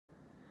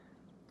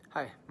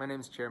Hi, my name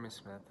is Jeremy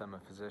Smith. I'm a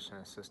physician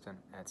assistant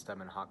at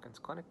Steadman Hawkins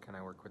Clinic, and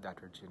I work with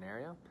Dr.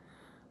 Genuario.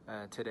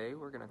 Today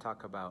we're going to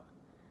talk about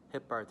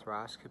hip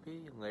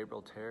arthroscopy,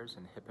 labral tears,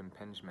 and hip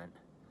impingement.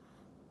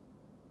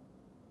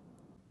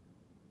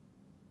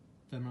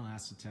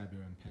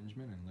 Femoroacetabular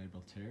impingement and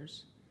labral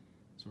tears.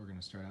 So we're going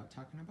to start out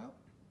talking about.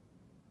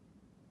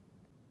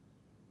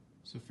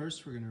 So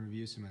first we're going to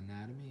review some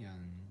anatomy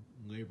on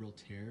labral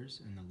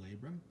tears in the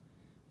labrum.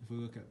 If we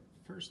look at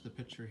first the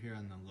picture here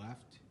on the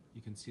left,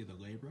 you can see the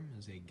labrum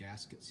is a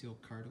gasket seal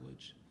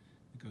cartilage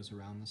that goes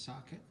around the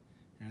socket.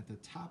 And at the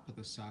top of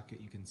the socket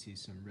you can see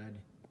some red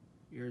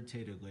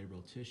irritated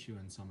labral tissue,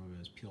 and some of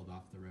it is peeled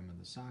off the rim of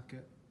the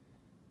socket.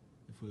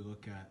 If we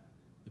look at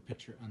the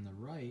picture on the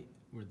right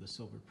where the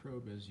silver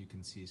probe is, you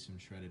can see some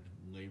shredded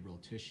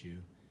labral tissue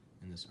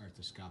in this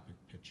arthroscopic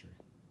picture.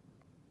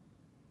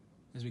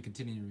 As we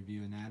continue to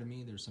review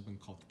anatomy, there's something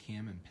called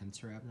cam and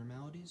pincer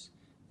abnormalities,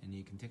 and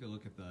you can take a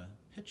look at the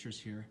pictures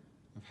here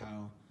of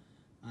how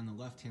on the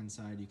left-hand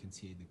side you can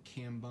see the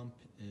cam bump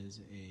is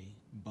a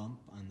bump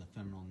on the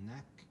femoral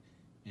neck,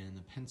 and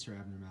the pincer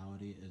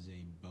abnormality is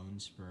a bone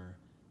spur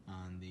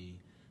on the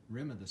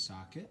rim of the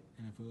socket.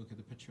 And if we look at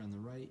the picture on the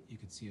right, you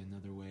can see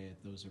another way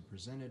that those are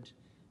presented,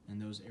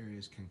 and those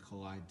areas can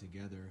collide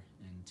together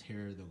and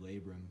tear the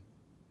labrum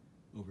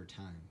over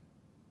time.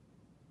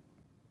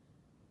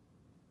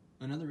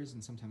 Another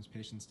reason sometimes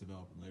patients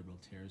develop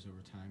labral tears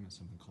over time is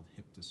something called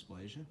hip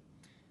dysplasia.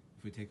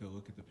 If we take a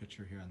look at the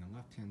picture here on the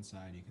left-hand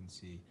side, you can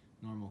see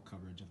normal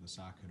coverage of the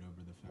socket over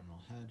the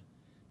femoral head.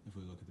 If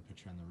we look at the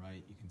picture on the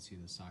right, you can see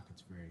the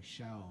socket's very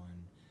shallow,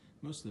 and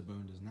most of the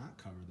bone does not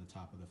cover the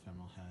top of the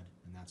femoral head,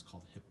 and that's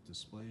called hip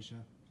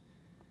dysplasia.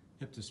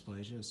 Hip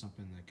dysplasia is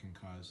something that can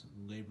cause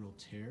labral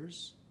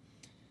tears.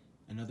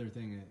 Another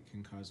thing that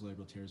can cause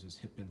labral tears is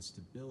hip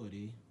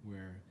instability,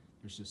 where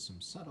there's just some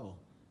subtle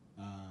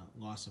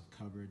loss of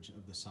coverage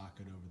of the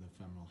socket over the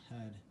femoral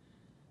head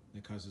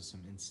that causes some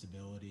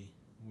instability,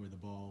 where the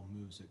ball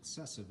moves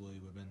excessively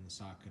within the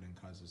socket and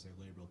causes a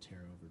labral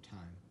tear over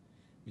time.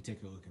 We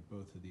take a look at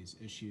both of these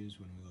issues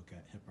when we look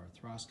at hip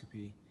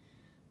arthroscopy,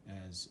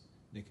 as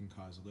they can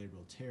cause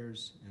labral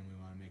tears, and we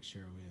want to make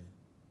sure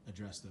we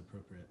address the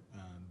appropriate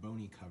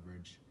bony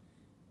coverage,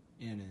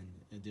 and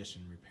in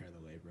addition repair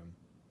the labrum.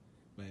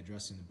 By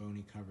addressing the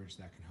bony coverage,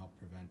 that can help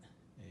prevent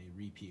a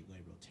repeat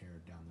labral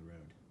tear down the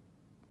road.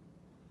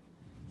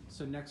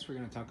 So next we're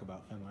going to talk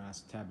about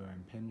femoroacetabular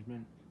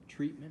impingement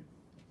treatment.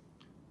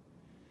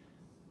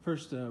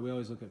 First, we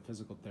always look at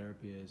physical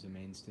therapy as a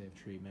mainstay of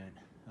treatment,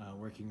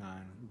 working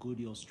on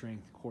gluteal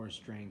strength, core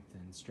strength,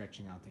 and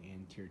stretching out the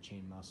anterior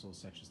chain muscles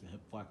such as the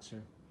hip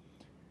flexor.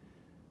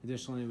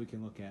 Additionally, we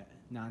can look at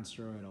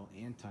non-steroidal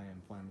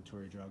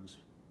anti-inflammatory drugs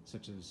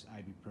such as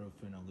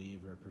ibuprofen,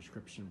 Aleve, or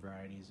prescription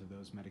varieties of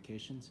those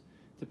medications.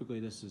 Typically,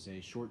 this is a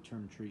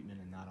short-term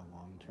treatment and not a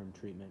long-term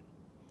treatment.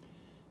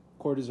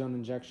 Cortisone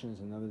injection is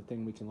another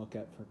thing we can look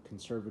at for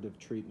conservative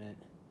treatment.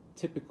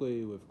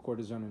 Typically with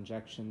cortisone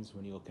injections,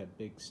 when you look at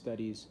big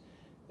studies,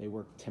 they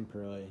work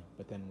temporarily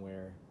but then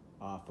wear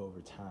off over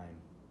time.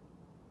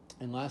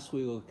 And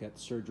lastly, we look at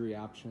surgery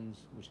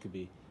options, which could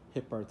be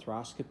hip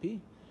arthroscopy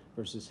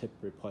versus hip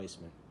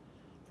replacement.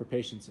 For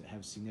patients that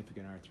have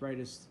significant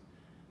arthritis,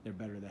 they're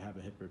better to have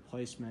a hip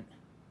replacement.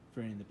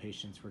 For any of the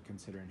patients we're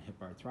considering hip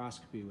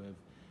arthroscopy with,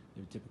 they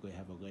would typically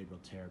have a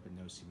labral tear but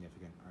no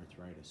significant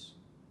arthritis.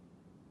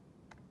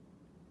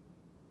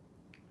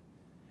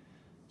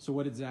 So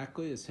what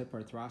exactly is hip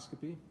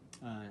arthroscopy,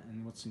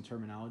 and what's some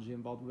terminology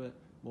involved with it?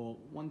 Well,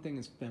 one thing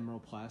is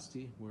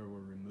femoroplasty, where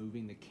we're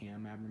removing the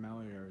cam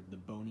abnormality or the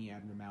bony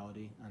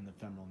abnormality on the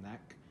femoral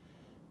neck.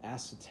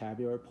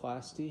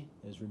 Acetabularplasty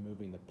is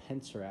removing the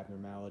pincer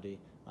abnormality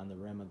on the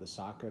rim of the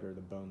socket or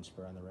the bone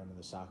spur on the rim of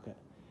the socket.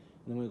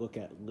 And then we look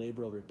at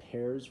labral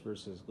repairs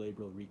versus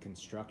labral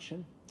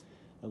reconstruction.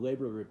 A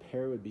labral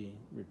repair would be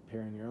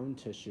repairing your own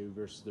tissue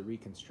versus the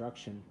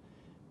reconstruction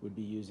would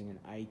be using an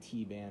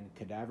IT band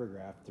cadaver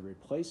graft to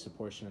replace a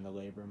portion of the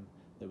labrum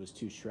that was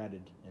too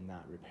shredded and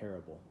not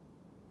repairable.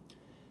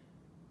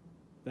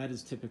 That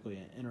is typically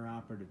an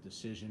intraoperative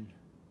decision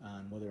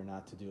on whether or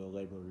not to do a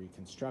labral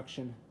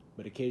reconstruction,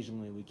 but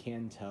occasionally we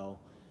can tell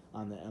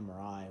on the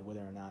MRI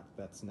whether or not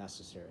that's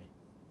necessary.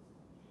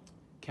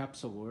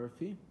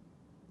 Capsulorrhaphy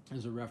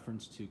is a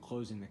reference to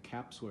closing the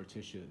capsular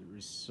tissue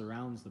that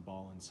surrounds the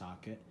ball and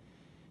socket,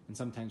 and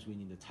sometimes we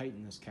need to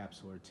tighten this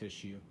capsular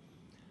tissue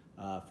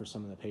for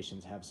some of the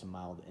patients have some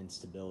mild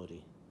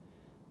instability.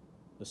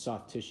 The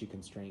soft tissue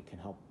constraint can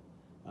help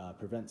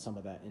prevent some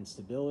of that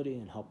instability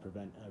and help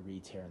prevent a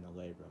re-tear in the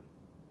labrum.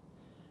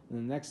 And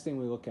the next thing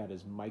we look at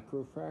is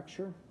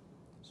microfracture.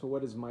 So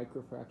what is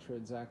microfracture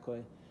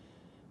exactly?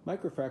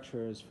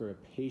 Microfracture is for a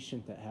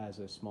patient that has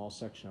a small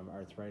section of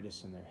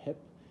arthritis in their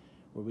hip,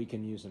 where we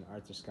can use an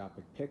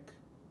arthroscopic pick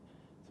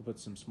to put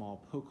some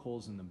small poke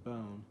holes in the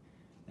bone,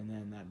 and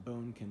then that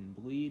bone can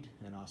bleed,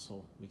 and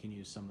also we can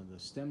use some of the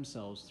stem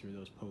cells through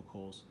those poke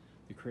holes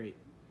to create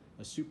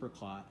a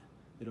superclot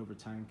that over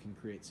time can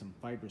create some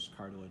fibrous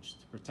cartilage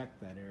to protect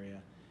that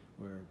area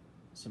where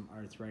some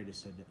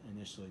arthritis had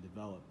initially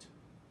developed.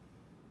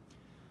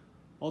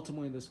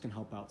 Ultimately, this can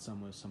help out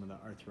some with some of the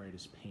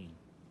arthritis pain.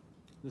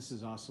 This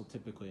is also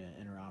typically an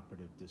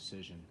intraoperative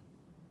decision.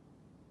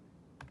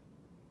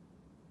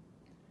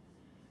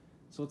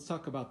 So let's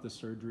talk about the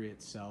surgery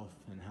itself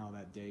and how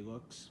that day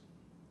looks.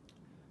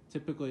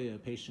 Typically, a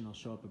patient will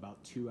show up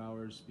about 2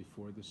 hours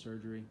before the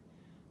surgery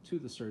to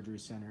the surgery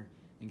center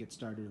and get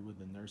started with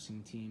the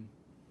nursing team.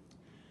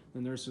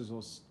 The nurses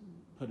will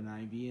put an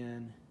IV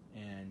in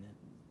and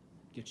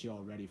get you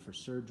all ready for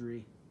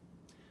surgery.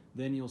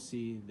 Then you'll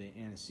see the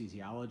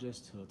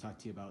anesthesiologist who will talk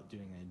to you about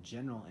doing a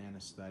general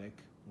anesthetic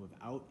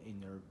without a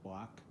nerve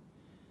block.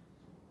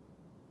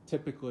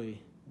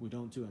 Typically, we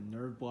don't do a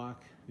nerve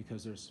block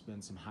because there's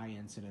been some high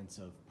incidence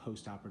of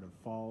post-operative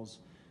falls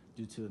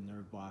due to the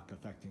nerve block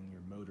affecting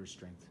your motor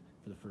strength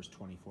for the first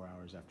 24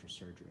 hours after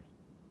surgery.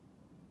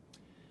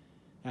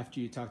 After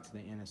you talk to the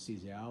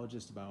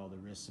anesthesiologist about all the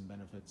risks and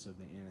benefits of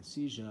the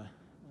anesthesia,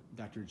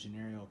 Dr.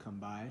 Genuario will come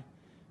by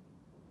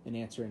and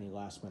answer any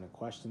last-minute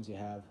questions you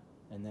have,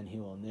 and then he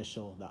will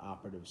initial the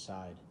operative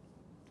side.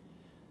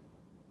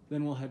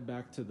 Then we'll head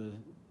back to the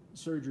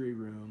surgery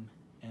room,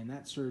 and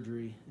that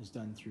surgery is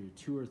done through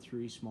 2 or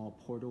 3 small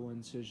portal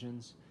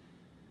incisions.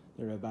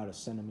 They're about 1.5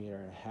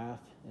 centimeters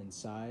in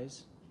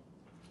size.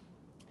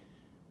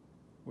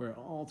 We're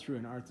all through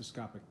an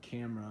arthroscopic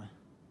camera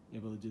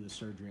able to do the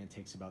surgery, and it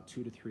takes about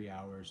 2 to 3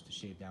 hours to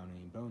shave down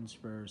any bone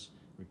spurs,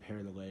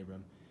 repair the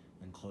labrum,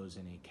 and close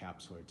any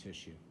capsular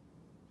tissue.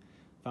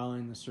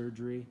 Following the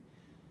surgery,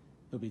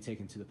 you'll be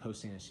taken to the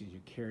post-anesthesia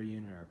care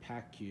unit or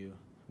PACU,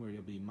 where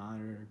you'll be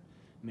monitored,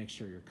 make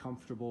sure you're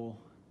comfortable,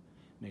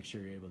 make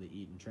sure you're able to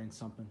eat and drink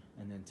something,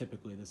 and then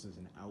typically this is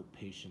an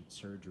outpatient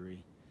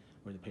surgery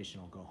where the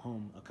patient will go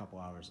home a couple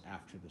hours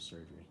after the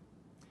surgery.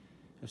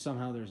 If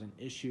somehow there's an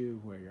issue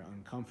where you're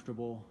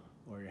uncomfortable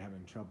or you're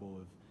having trouble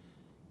with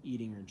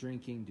eating or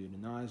drinking due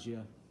to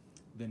nausea,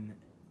 then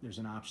there's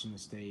an option to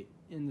stay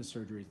in the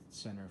surgery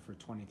center for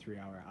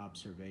 23-hour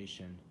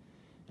observation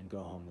and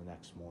go home the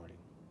next morning.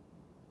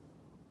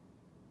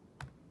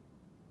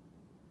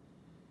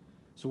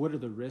 So what are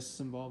the risks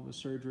involved with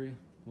surgery?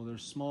 Well,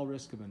 there's small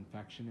risk of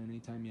infection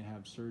anytime you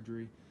have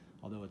surgery,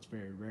 although it's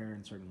very rare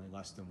and certainly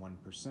less than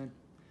 1%.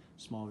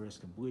 Small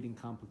risk of bleeding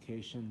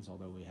complications,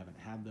 although we haven't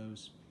had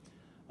those.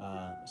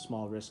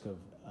 Small risk of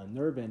a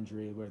nerve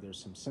injury where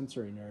there's some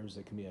sensory nerves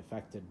that can be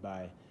affected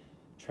by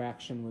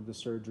traction with the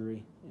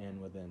surgery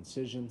and with the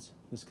incisions.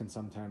 This can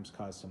sometimes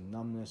cause some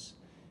numbness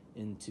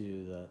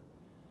into the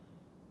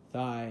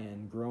thigh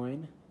and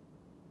groin.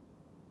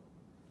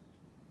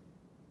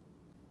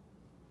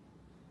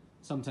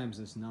 Sometimes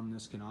this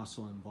numbness can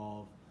also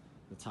involve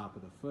the top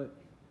of the foot.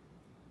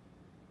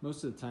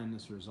 Most of the time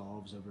this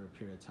resolves over a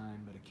period of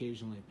time, but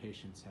occasionally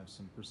patients have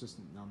some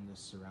persistent numbness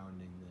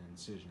surrounding the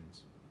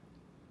incisions.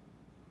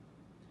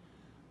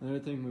 Another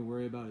thing we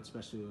worry about,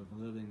 especially with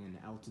living in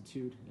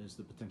altitude, is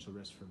the potential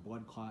risk for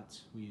blood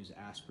clots. We use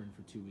aspirin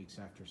for 2 weeks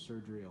after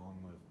surgery, along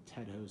with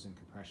TED hose and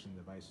compression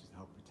devices to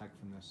help protect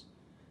from this.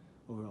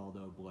 Overall,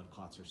 though, blood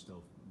clots are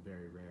still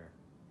very rare.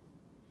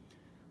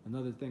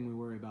 Another thing we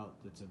worry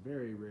about that's a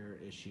very rare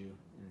issue,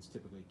 and it's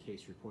typically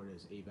case reported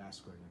as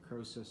avascular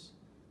necrosis.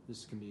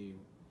 This can be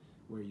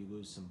where you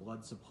lose some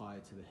blood supply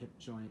to the hip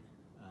joint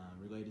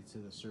related to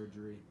the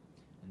surgery,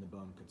 and the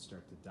bone could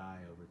start to die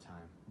over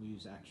time. We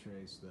use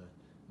x-rays to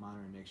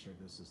monitor and make sure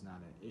this is not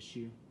an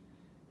issue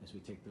as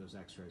we take those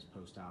x-rays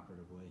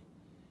post-operatively,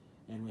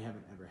 and we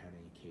haven't ever had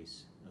any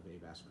case of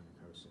avascular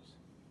necrosis.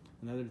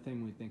 Another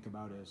thing we think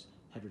about is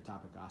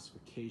heterotopic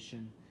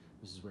ossification.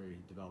 This is where you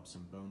develop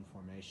some bone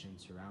formation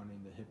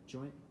surrounding the hip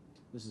joint.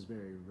 This is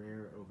very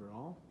rare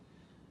overall,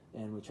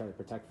 and we try to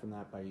protect from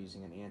that by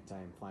using an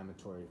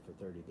anti-inflammatory for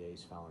 30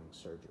 days following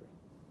surgery.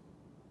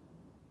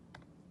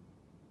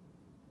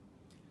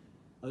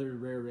 Other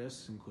rare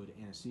risks include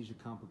anesthesia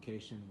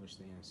complication, which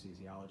the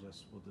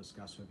anesthesiologist will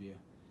discuss with you,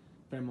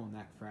 femoral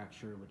neck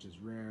fracture, which is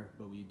rare,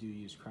 but we do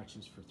use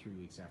crutches for 3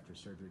 weeks after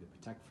surgery to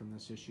protect from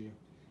this issue,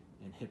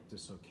 and hip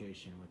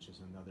dislocation, which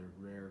is another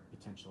rare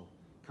potential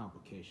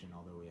complication,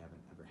 although we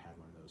haven't ever had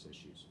one of those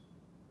issues.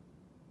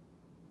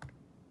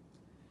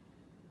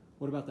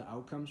 What about the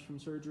outcomes from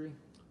surgery?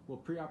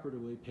 Well,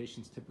 preoperatively,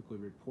 patients typically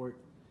report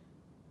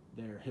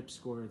their hip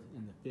score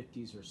in the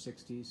 50s or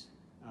 60s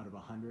out of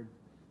 100.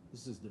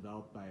 This is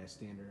developed by a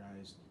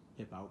standardized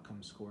hip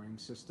outcome scoring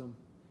system,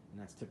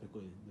 and that's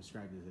typically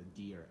described as a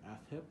D or F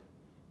hip.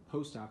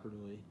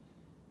 Postoperatively,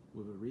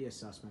 with a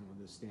reassessment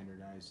with a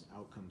standardized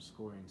outcome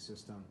scoring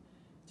system,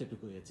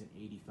 typically it's an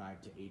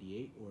 85 to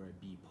 88 or a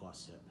B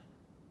plus hip.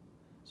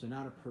 So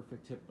not a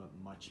perfect hip, but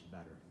much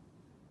better.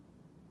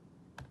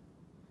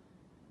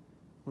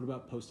 What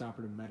about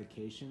postoperative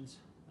medications?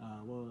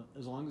 Well,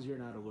 as long as you're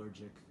not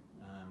allergic,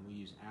 we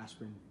use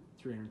aspirin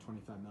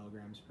 325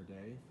 milligrams per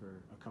day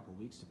for a couple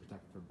weeks to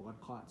protect for blood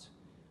clots.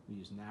 We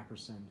use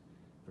naproxen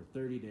for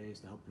 30 days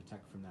to help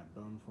protect from that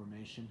bone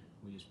formation.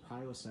 We use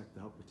Prilosec to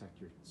help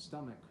protect your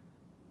stomach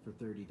for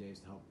 30 days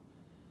to help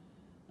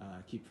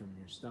keep from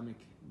your stomach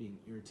being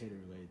irritated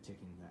related to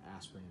taking the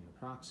aspirin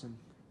and naproxen.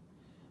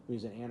 We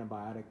use an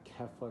antibiotic,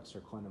 Keflex or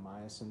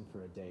clindamycin,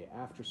 for a day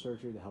after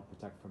surgery to help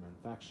protect from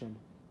infection,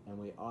 and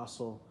we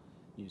also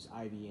use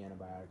IV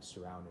antibiotics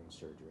surrounding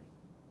surgery.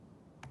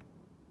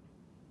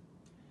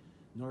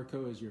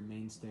 Norco is your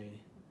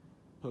mainstay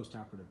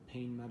postoperative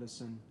pain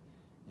medicine,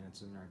 and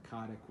it's a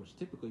narcotic which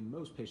typically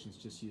most patients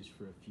just use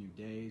for a few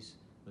days,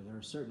 but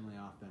they're certainly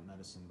off that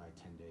medicine by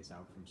 10 days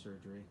out from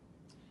surgery.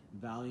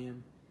 Valium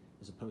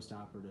is a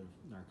postoperative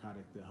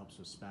narcotic that helps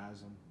with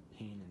spasm,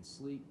 pain, and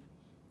sleep.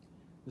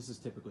 This is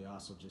typically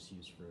also just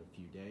used for a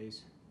few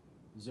days.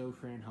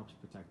 Zofran helps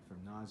protect from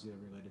nausea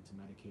related to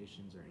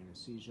medications or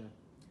anesthesia.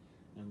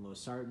 And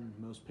losartan,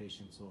 most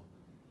patients will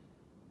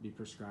be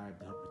prescribed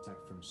to help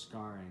protect from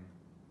scarring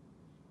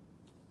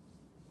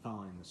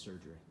following the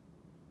surgery.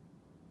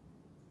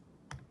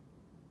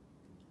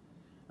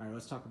 All right,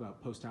 let's talk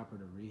about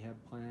postoperative rehab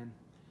plan.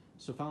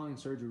 So following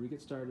surgery, we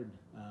get started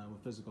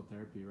with physical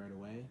therapy right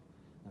away.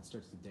 That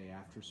starts the day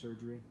after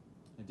surgery.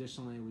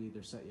 Additionally, we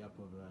either set you up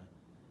with a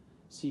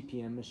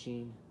CPM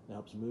machine that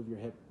helps move your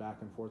hip back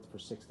and forth for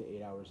 6 to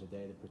 8 hours a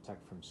day to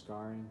protect from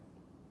scarring.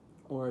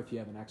 Or if you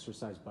have an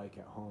exercise bike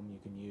at home, you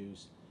can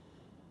use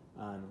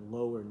on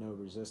low or no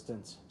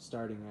resistance,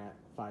 starting at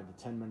 5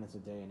 to 10 minutes a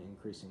day and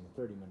increasing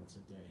to 30 minutes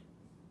a day.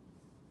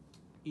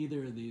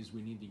 Either of these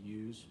we need to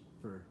use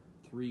for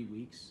 3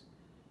 weeks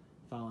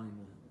following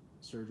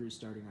the surgery,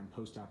 starting on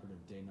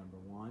postoperative day number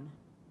 1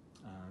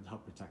 to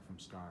help protect from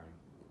scarring.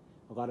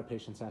 A lot of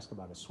patients ask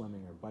about a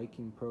swimming or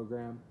biking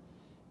program,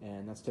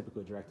 and that's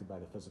typically directed by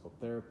the physical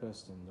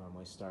therapist and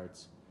normally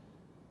starts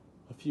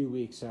a few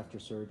weeks after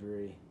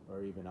surgery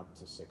or even up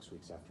to 6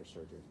 weeks after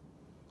surgery.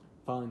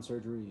 Following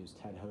surgery, use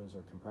TED hose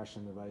or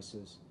compression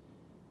devices,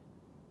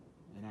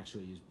 and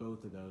actually use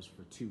both of those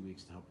for 2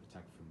 weeks to help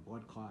protect from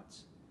blood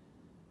clots.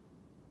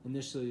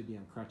 Initially, you'll be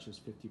on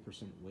crutches,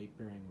 50% weight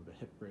bearing with a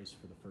hip brace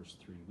for the first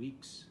 3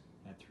 weeks.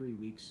 At 3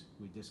 weeks,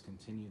 we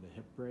discontinue the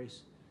hip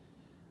brace,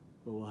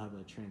 but we'll have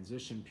a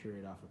transition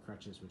period off of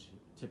crutches, which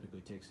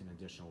typically takes an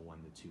additional 1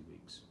 to 2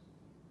 weeks.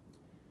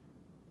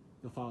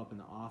 You'll follow up in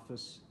the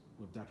office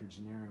with Dr.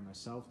 Genuario and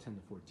myself 10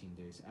 to 14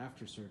 days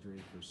after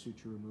surgery for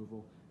suture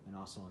removal and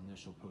also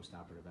initial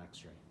postoperative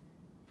x-ray.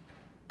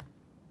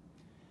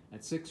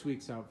 At 6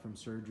 weeks out from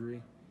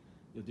surgery,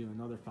 you'll do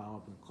another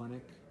follow-up in the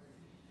clinic,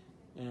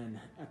 and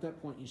at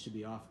that point you should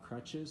be off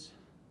crutches,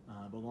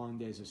 but long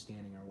days of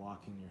standing or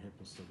walking, your hip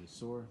will still be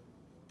sore.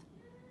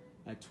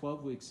 At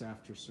 12 weeks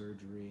after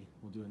surgery,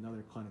 we'll do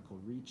another clinical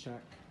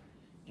recheck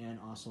and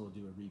also we'll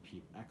do a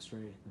repeat x-ray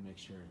to make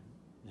sure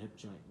the hip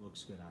joint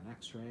looks good on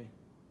x-ray.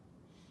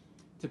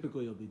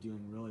 Typically, you'll be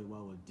doing really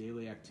well with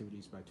daily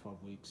activities by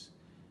 12 weeks,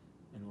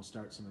 and we'll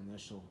start some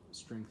initial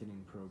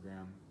strengthening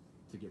program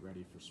to get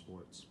ready for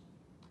sports.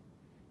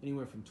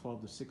 Anywhere from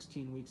 12 to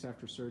 16 weeks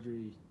after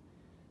surgery,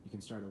 you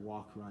can start a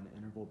walk-run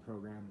interval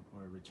program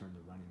or a return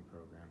to running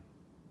program.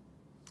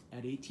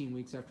 At 18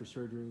 weeks after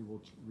surgery,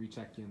 we'll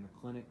recheck you in the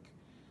clinic,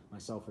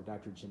 myself or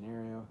Dr.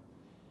 Genuario,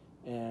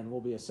 and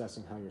we'll be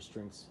assessing how your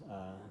strength's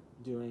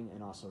doing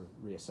and also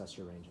reassess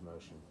your range of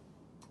motion.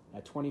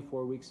 At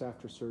 24 weeks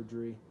after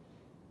surgery,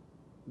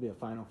 there'll be a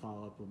final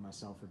follow-up with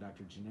myself or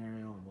Dr.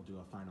 Genuario, and we'll do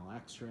a final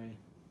x-ray.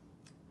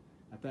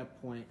 At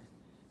that point,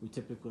 we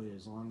typically,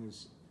 as long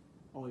as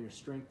all your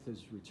strength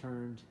has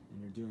returned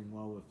and you're doing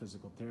well with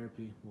physical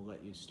therapy, we'll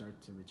let you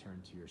start to return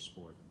to your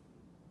sport.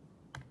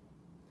 A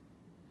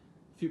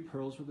few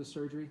pearls with the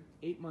surgery.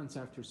 8 months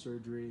after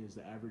surgery is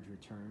the average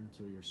return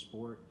to your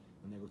sport.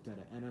 When they looked at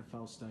an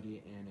NFL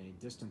study and a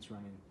distance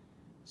running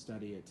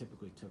study, it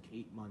typically took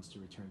 8 months to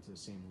return to the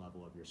same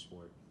level of your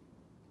sport.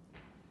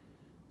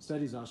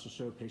 Studies also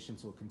show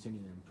patients will continue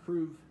to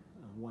improve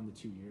 1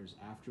 to 2 years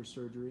after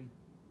surgery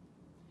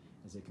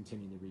as they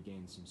continue to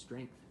regain some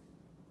strength.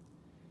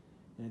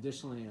 And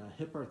additionally,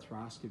 hip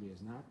arthroscopy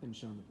has not been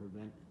shown to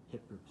prevent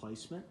hip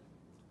replacement,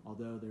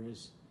 although there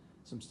is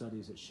some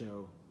studies that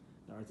show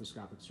that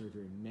arthroscopic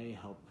surgery may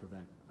help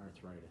prevent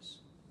arthritis.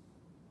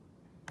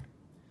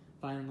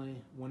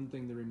 Finally, one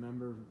thing to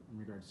remember in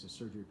regards to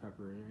surgery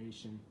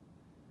preparation: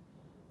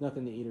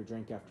 nothing to eat or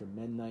drink after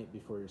midnight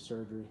before your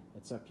surgery,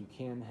 except you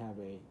can have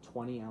a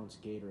 20-ounce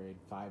Gatorade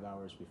 5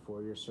 hours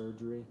before your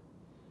surgery,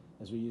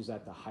 as we use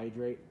that to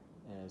hydrate,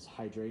 as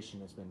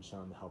hydration has been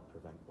shown to help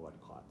prevent blood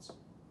clots.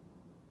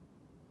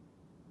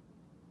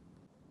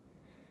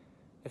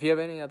 If you have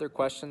any other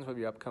questions with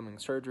your upcoming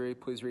surgery,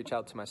 please reach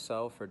out to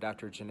myself or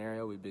Dr.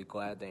 Genuario. We'd be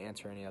glad to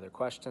answer any other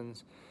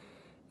questions,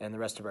 and the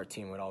rest of our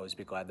team would always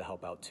be glad to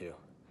help out too.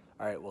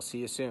 All right, we'll see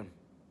you soon.